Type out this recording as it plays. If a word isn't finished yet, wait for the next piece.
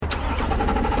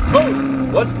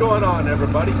What's going on,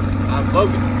 everybody? I'm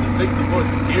Logan, the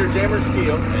 64th Gear Jammer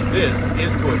Skeel, and this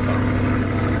is Toy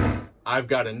Talk. I've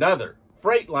got another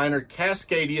Freightliner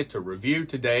Cascadia to review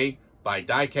today by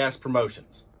Diecast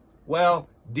Promotions. Well,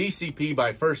 DCP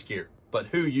by First Gear, but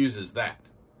who uses that?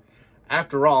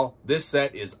 After all, this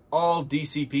set is all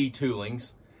DCP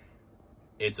toolings.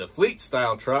 It's a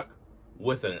fleet-style truck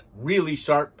with a really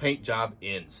sharp paint job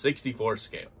in 64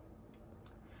 scale.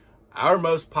 Our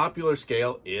most popular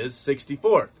scale is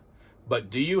 64th, but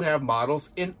do you have models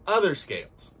in other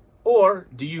scales? Or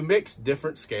do you mix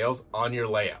different scales on your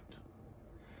layout?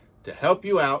 To help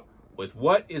you out with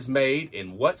what is made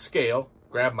in what scale,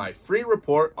 grab my free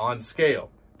report on scale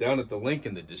down at the link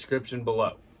in the description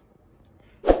below.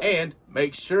 And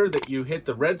make sure that you hit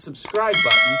the red subscribe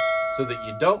button so that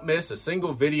you don't miss a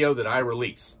single video that I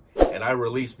release. And I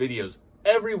release videos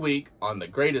every week on the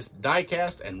greatest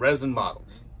diecast and resin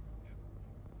models.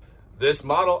 This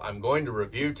model I'm going to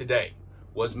review today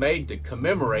was made to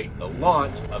commemorate the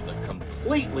launch of the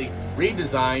completely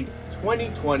redesigned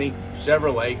 2020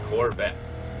 Chevrolet Corvette.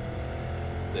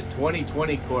 The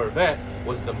 2020 Corvette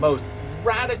was the most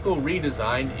radical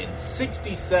redesign in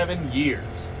 67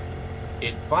 years.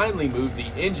 It finally moved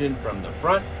the engine from the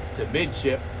front to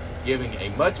midship, giving a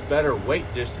much better weight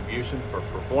distribution for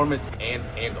performance and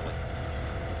handling.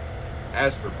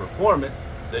 As for performance,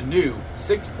 the new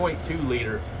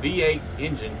 6.2-liter V8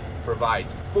 engine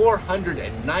provides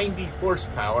 490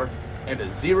 horsepower and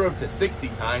a 0 to 60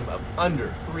 time of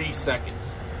under 3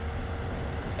 seconds.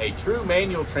 A true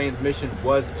manual transmission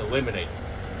was eliminated,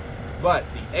 but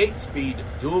the 8-speed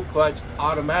dual-clutch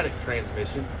automatic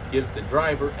transmission gives the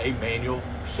driver a manual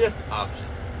shift option,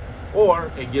 or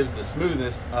it gives the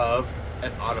smoothness of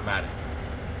an automatic.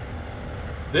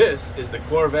 This is the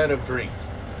Corvette of dreams,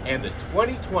 and the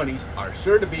 2020s are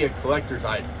sure to be a collector's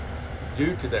item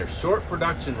due to their short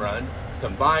production run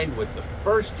combined with the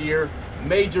first year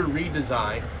major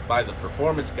redesign by the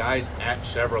performance guys at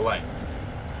Chevrolet.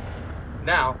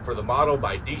 Now for the model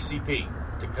by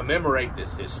DCP to commemorate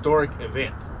this historic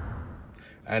event.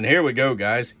 And here we go,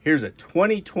 guys. Here's a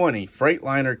 2020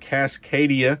 Freightliner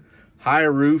Cascadia high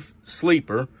roof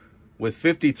sleeper with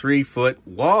 53-foot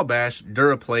Wabash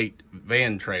Duraplate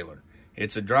van trailer.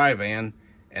 It's a dry van,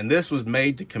 and this was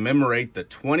made to commemorate the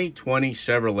 2020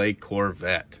 Chevrolet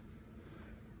Corvette.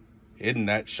 Isn't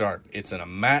that sharp? It's in a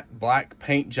matte black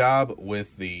paint job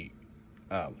with the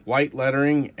white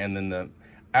lettering, and then the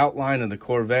outline of the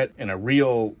Corvette in a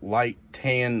real light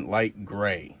tan, light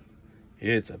gray.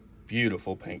 It's a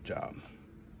beautiful paint job.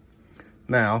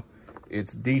 Now,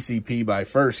 it's DCP by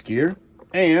First Gear,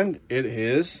 and it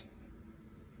is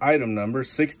item number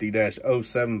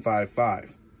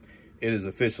 60-0755. It is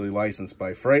officially licensed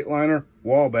by Freightliner,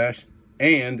 Wabash,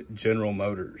 and General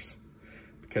Motors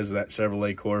because of that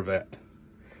Chevrolet Corvette.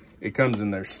 It comes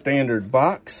in their standard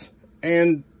box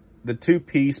and the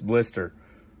 2-piece blister,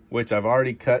 which I've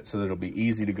already cut so that it'll be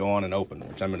easy to go on and open,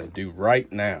 which I'm going to do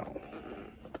right now.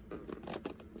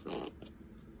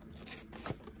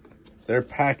 Their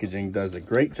packaging does a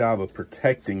great job of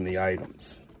protecting the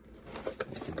items.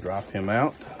 You can drop him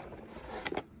out,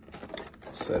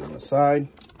 set him aside.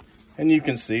 And you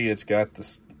can see it's got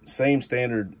the same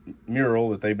standard mural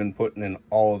that they've been putting in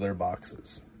all of their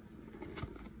boxes.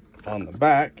 On the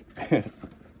back,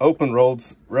 open road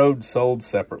sold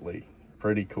separately.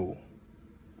 Pretty cool.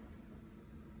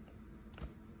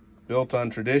 Built on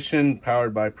tradition,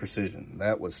 powered by precision.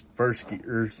 That was First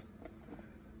Gear's,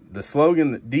 the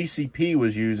slogan that DCP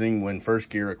was using when First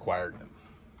Gear acquired them.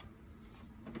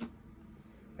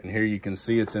 And here you can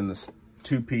see it's in this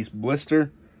 2-piece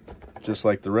blister, just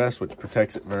like the rest, which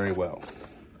protects it very well.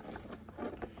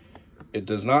 It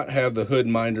does not have the hood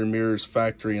minder mirrors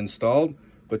factory installed,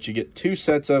 but you get 2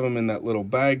 sets of them in that little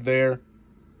bag there,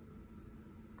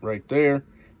 right there,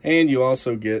 and you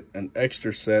also get an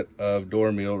extra set of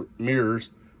door mirrors,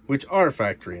 which are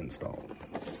factory installed.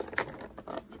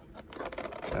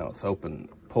 Now let's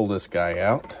pull this guy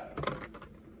out.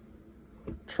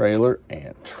 Trailer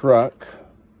and truck,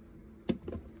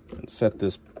 and set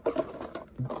this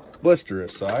blister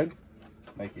aside,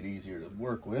 make it easier to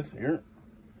work with here.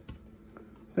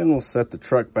 Then we'll set the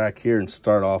truck back here and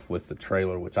start off with the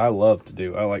trailer, which I love to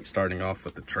do. I like starting off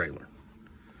with the trailer.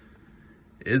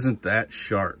 Isn't that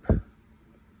sharp?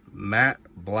 Matte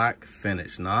black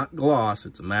finish, not gloss,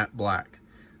 it's a matte black.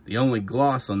 The only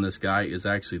gloss on this guy is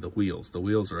actually the wheels. The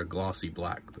wheels are a glossy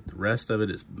black, but the rest of it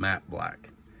is matte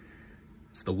black.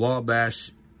 It's the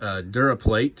Wabash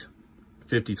Duraplate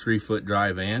 53-foot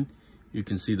dry van. You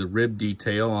can see the rib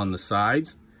detail on the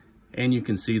sides, and you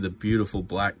can see the beautiful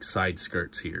black side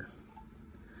skirts here.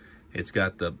 It's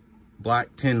got the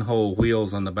black 10-hole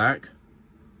wheels on the back,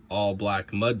 all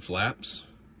black mud flaps,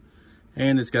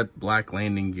 and it's got black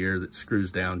landing gear that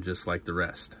screws down just like the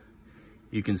rest.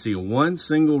 You can see one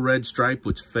single red stripe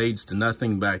which fades to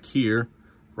nothing back here,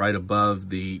 right above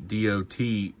the DOT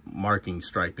marking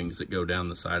stripings that go down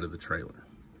the side of the trailer.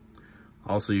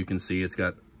 Also, you can see it's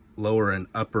got lower and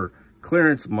upper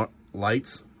clearance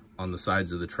lights on the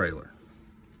sides of the trailer.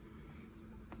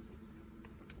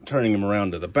 Turning them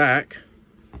around to the back,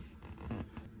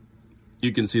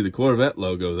 you can see the Corvette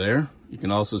logo there. You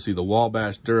can also see the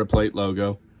Wabash DuraPlate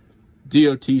logo,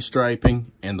 DOT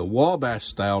striping, and the Wabash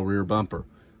style rear bumper,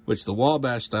 which the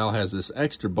Wabash style has this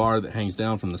extra bar that hangs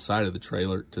down from the side of the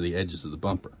trailer to the edges of the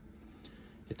bumper.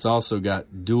 It's also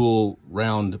got dual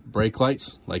round brake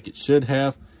lights like it should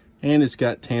have, and it's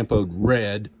got tampoed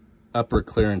red upper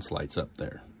clearance lights up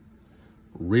there.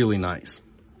 Really nice.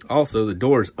 Also, the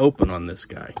doors open on this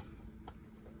guy.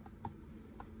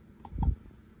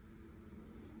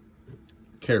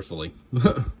 Carefully.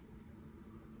 There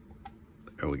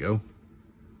we go.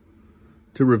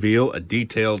 To reveal a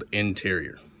detailed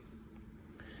interior.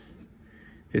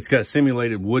 It's got a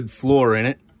simulated wood floor in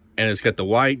it, and it's got the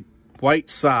white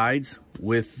sides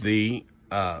with the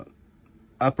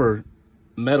upper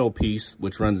metal piece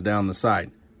which runs down the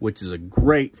side, which is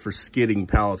great for skidding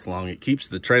pallets along. It keeps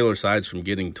the trailer sides from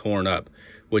getting torn up,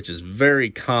 which is very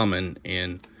common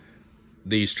in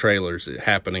these trailers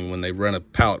happening. When they run a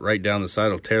pallet right down the side,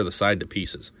 it'll tear the side to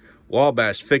pieces.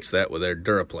 Wabash fixed that with their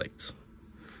DuraPlates.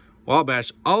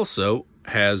 Wabash also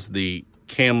has the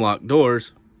cam lock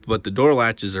doors, but the door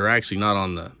latches are actually not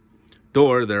on the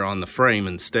door, they're on the frame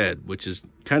instead, which is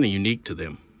kind of unique to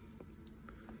them.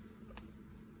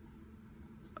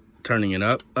 Turning it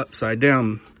upside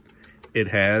down, it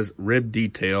has rib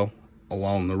detail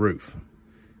along the roof,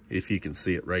 if you can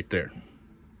see it right there.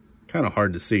 Kind of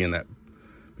hard to see in that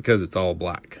because it's all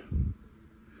black.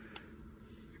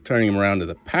 Turning them around to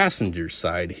the passenger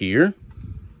side here,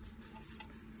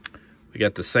 we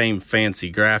got the same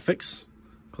fancy graphics.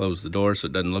 Close the door so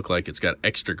it doesn't look like it's got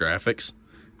extra graphics.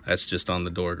 That's just on the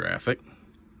door graphic.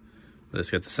 But it's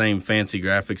got the same fancy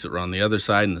graphics that were on the other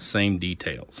side and the same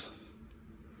details.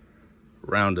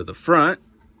 Around to the front,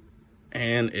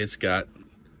 and it's got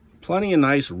plenty of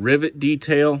nice rivet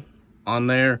detail on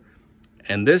there.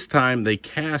 And this time they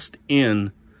cast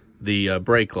in the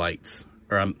brake lights,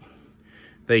 or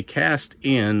they cast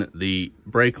in the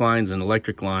brake lines and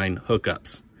electric line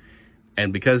hookups.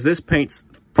 And because this paint's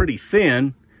pretty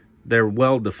thin, they're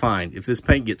well defined. If this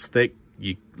paint gets thick,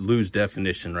 you lose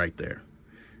definition right there.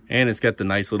 And it's got the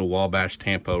nice little Wabash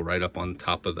tampo right up on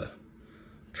top of the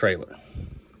trailer.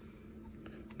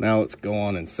 Now let's go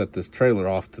on and set this trailer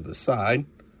off to the side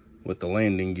with the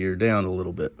landing gear down a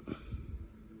little bit.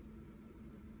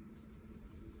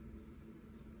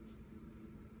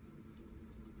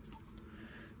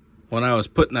 When I was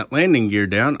putting that landing gear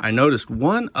down, I noticed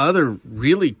one other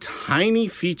really tiny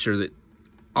feature that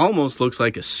almost looks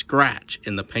like a scratch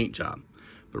in the paint job.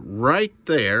 But right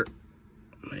there,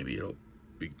 maybe it'll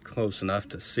be close enough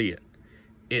to see it.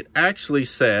 It actually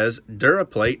says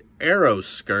DuraPlate Aero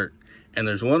Skirt, and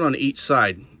there's one on each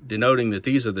side, denoting that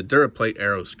these are the DuraPlate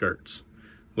Aero Skirts,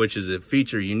 which is a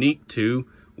feature unique to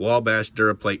Wabash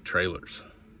DuraPlate trailers.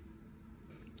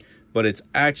 But it's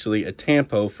actually a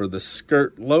tampo for the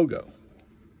skirt logo.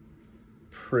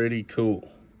 Pretty cool.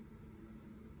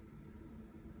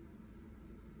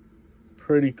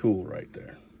 Pretty cool right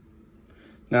there.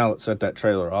 Now let's set that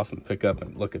trailer off and pick up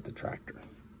and look at the tractor.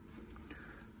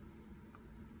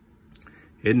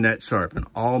 Isn't that sharp? An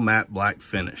all matte black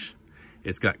finish.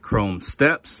 It's got chrome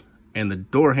steps, and the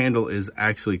door handle is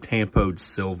actually tampoed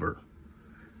silver.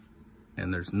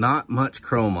 And there's not much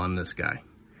chrome on this guy.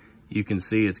 You can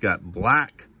see it's got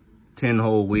black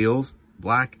 10-hole wheels,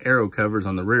 black aero covers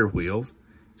on the rear wheels.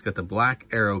 It's got the black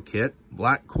aero kit,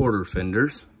 black quarter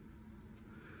fenders.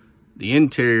 The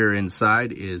interior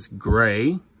inside is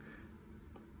gray,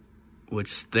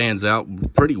 which stands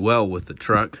out pretty well with the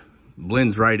truck.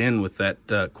 Blends right in with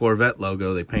that Corvette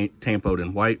logo they tampoed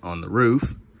in white on the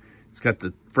roof. It's got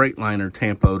the Freightliner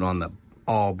tampoed on the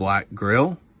all black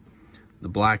grille, the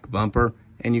black bumper,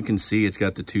 and you can see it's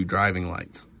got the two driving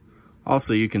lights.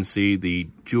 Also, you can see the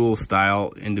jewel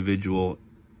style individual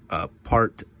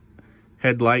part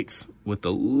headlights with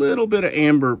a little bit of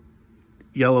amber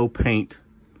yellow paint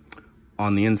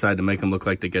on the inside to make them look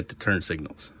like they get to turn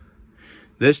signals.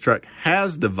 This truck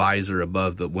has the visor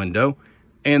above the window,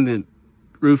 and the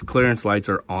roof clearance lights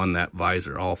are on that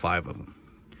visor, all 5 of them.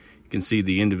 You can see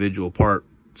the individual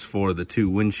parts for the 2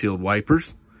 windshield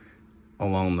wipers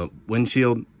along the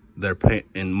windshield. They're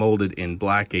molded in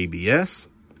black ABS.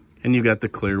 and you got the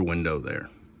clear window there.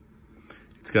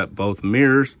 It's got both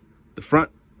mirrors. The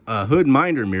front hood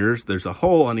minder mirrors, there's a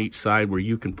hole on each side where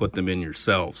you can put them in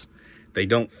yourselves. They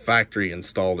don't factory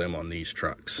install them on these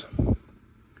trucks.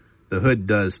 The hood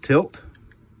does tilt,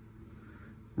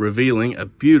 revealing a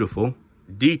beautiful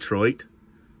Detroit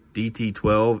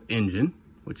DT12 engine,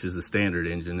 which is the standard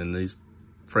engine in these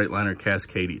Freightliner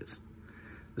Cascadias.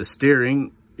 The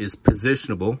steering is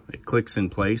positionable. It clicks in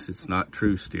place. It's not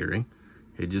true steering.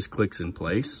 It just clicks in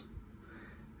place.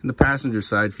 And the passenger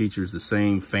side features the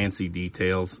same fancy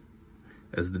details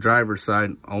as the driver's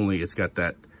side, only it's got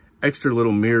that extra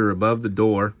little mirror above the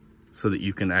door so that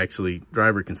you can actually,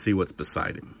 driver can see what's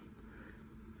beside him.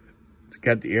 It's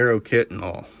got the aero kit and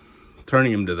all.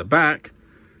 Turning him to the back,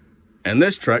 and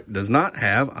this truck does not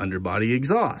have underbody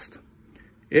exhaust.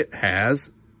 It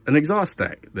has an exhaust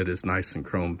stack that is nice and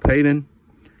chrome painted.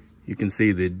 You can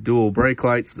see the dual brake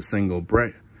lights, the single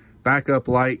brake backup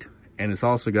light, and it's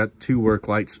also got 2 work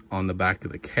lights on the back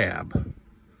of the cab.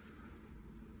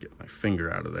 Get my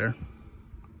finger out of there.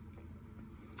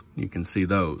 You can see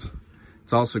those.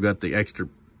 It's also got the extra,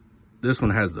 this one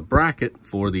has the bracket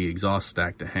for the exhaust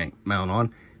stack to mount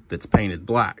on that's painted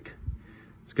black.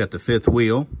 It's got the 5th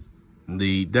wheel.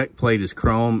 The deck plate is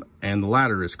chrome and the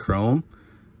ladder is chrome.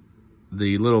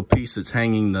 The little piece that's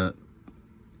hanging the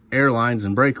air lines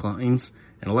and brake lines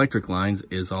and electric lines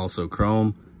is also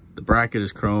chrome. The bracket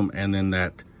is chrome, and then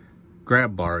that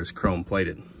grab bar is chrome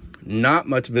plated. Not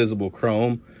much visible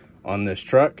chrome on this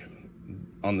truck.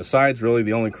 On the sides, really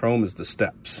the only chrome is the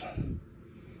steps.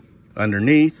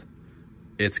 Underneath,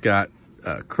 it's got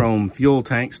chrome fuel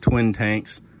tanks, twin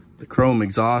tanks, the chrome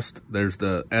exhaust. There's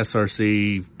the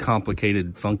SRC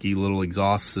complicated, funky little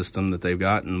exhaust system that they've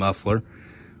got, and muffler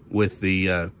with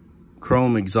the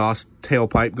chrome exhaust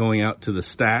tailpipe going out to the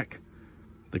stack,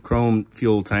 the chrome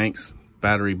fuel tanks,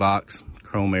 battery box,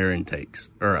 chrome air intakes,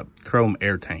 or chrome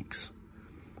air tanks.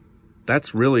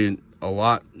 That's really a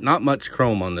lot, not much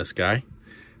chrome on this guy.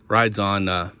 Rides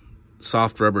on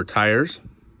soft rubber tires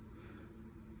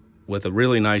with a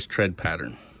really nice tread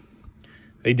pattern.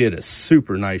 They did a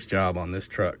super nice job on this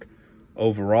truck.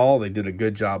 Overall, they did a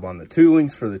good job on the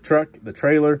toolings for the truck, the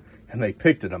trailer, and they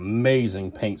picked an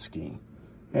amazing paint scheme.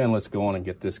 And let's go on and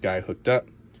get this guy hooked up.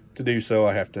 To do so,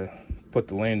 I have to put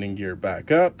the landing gear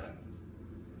back up,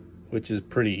 which is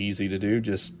pretty easy to do.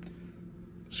 Just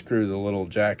screw the little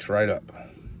jacks right up.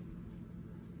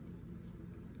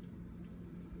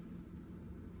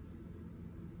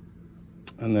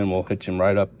 And then we'll hitch him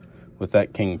right up with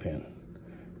that kingpin.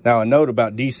 Now, a note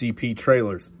about DCP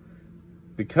trailers.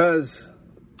 Because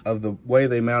of the way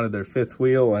they mounted their 5th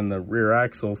wheel and the rear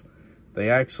axles, they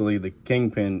actually, the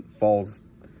kingpin falls,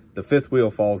 the 5th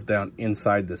wheel falls down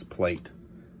inside this plate.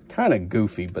 Kind of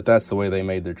goofy, but that's the way they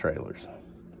made their trailers.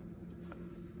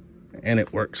 And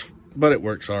it works, but it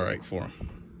works all right for him.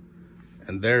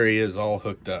 And there he is, all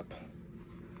hooked up.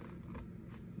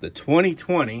 The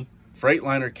 2020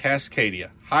 Freightliner Cascadia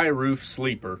high roof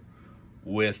sleeper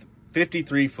with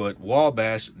 53-foot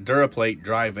Wabash Duraplate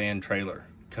dry van trailer,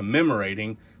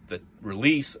 commemorating the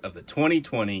release of the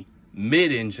 2020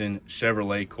 mid-engine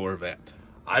Chevrolet Corvette.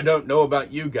 I don't know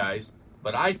about you guys,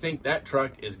 but I think that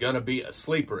truck is going to be a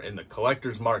sleeper in the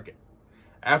collector's market.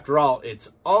 After all,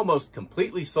 it's almost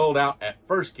completely sold out at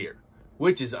First Gear,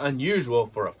 which is unusual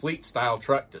for a fleet-style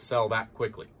truck to sell that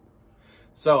quickly.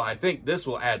 So I think this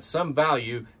will add some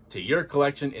value to your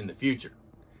collection in the future.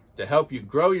 To help you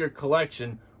grow your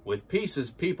collection with pieces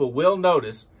people will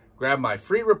notice, grab my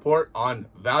free report on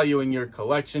valuing your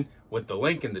collection with the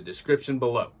link in the description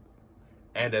below.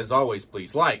 And as always,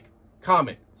 please like,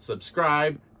 comment,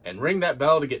 subscribe, and ring that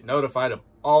bell to get notified of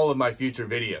all of my future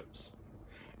videos.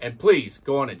 And please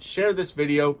go on and share this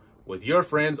video with your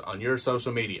friends on your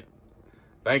social media.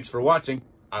 Thanks for watching.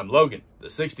 I'm Logan, the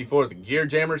 64th Gear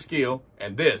Jammer Skeel,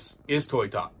 and this is Toy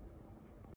Talk.